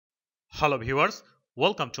Hello viewers,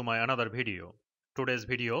 welcome to my another video. Today's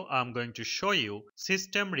video I am going to show you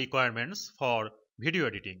system requirements for video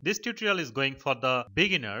editing. This tutorial is going for the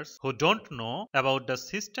beginners who don't know about the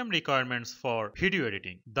system requirements for video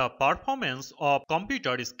editing. The performance of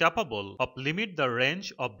computer is capable of limit the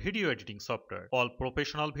range of video editing software. All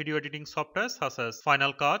professional video editing software such as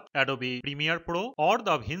Final Cut, Adobe Premiere Pro or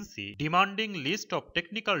DaVinci demanding list of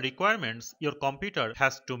technical requirements your computer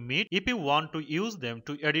has to meet if you want to use them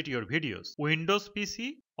to edit your videos. Windows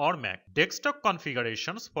PC or Mac. Desktop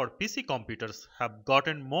configurations for PC computers have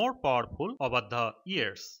gotten more powerful over the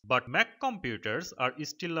years, but Mac computers are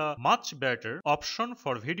still a much better option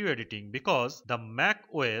for video editing because the Mac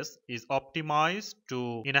OS is optimized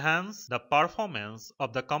to enhance the performance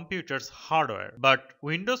of the computer's hardware. But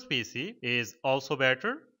Windows PC is also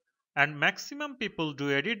better, and maximum people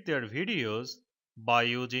do edit their videos by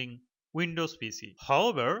using Windows PC.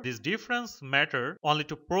 However, this difference matters only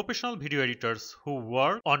to professional video editors who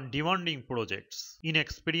work on demanding projects.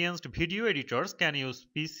 Inexperienced video editors can use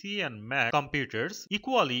PC and Mac computers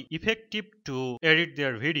equally effective to edit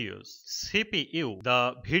their videos. CPU.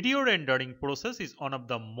 The video rendering process is one of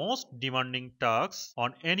the most demanding tasks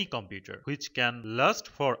on any computer, which can last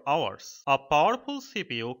for hours. A powerful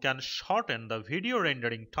CPU can shorten the video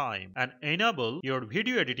rendering time and enable your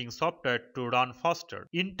video editing software to run faster.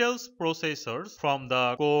 Intel's processors from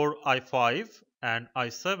the Core i5 and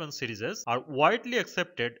i7 series are widely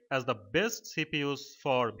accepted as the best CPUs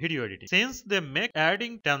for video editing, since they make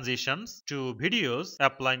adding transitions to videos,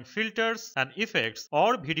 applying filters and effects,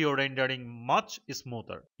 or video rendering much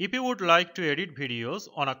smoother. If you would like to edit videos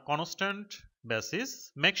on a constant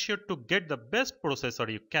basis, make sure to get the best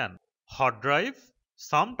processor you can. Hard drive.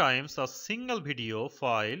 Sometimes a single video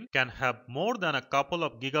file can have more than a couple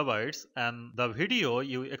of gigabytes, and the video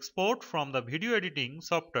you export from the video editing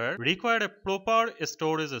software require a proper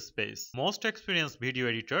storage space. Most experienced video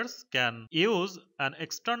editors can use an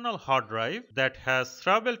external hard drive that has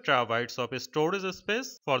several terabytes of storage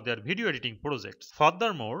space for their video editing projects.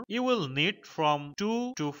 Furthermore, you will need from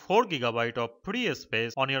 2 to 4 gigabytes of free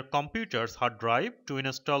space on your computer's hard drive to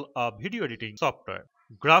install a video editing software.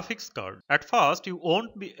 Graphics card. At first, you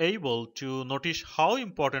won't be able to notice how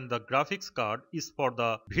important the graphics card is for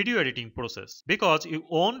the video editing process, because you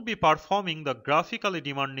won't be performing the graphically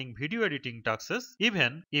demanding video editing tasks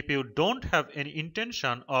even if you don't have any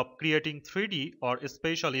intention of creating 3D or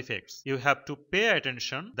special effects. You have to pay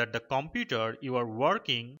attention that the computer you are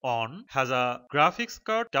working on has a graphics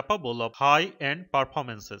card capable of high-end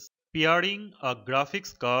performances. Pairing a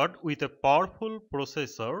graphics card with a powerful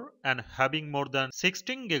processor and having more than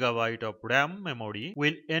 16 GB of RAM memory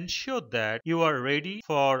will ensure that you are ready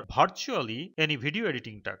for virtually any video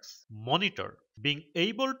editing task. Monitor. Being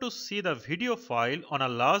able to see the video file on a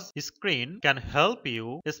large screen can help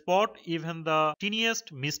you spot even the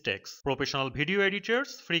tiniest mistakes. Professional video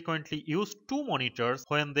editors frequently use two monitors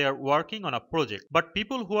when they are working on a project, but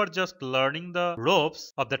people who are just learning the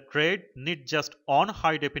ropes of the trade need just one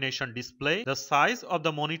high definition display. The size of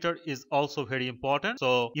the monitor is also very important,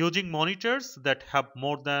 so using monitors that have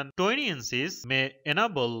more than 20 inches may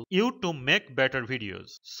enable you to make better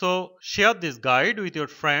videos. So share this guide with your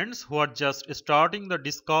friends who are just starting to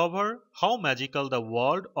discover how magical the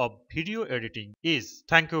world of video editing is.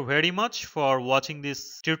 Thank you very much for watching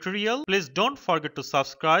this tutorial. Please don't forget to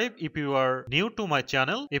subscribe if you are new to my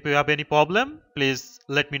channel. If you have any problem, please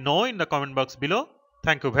let me know in the comment box below.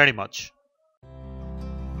 Thank you very much.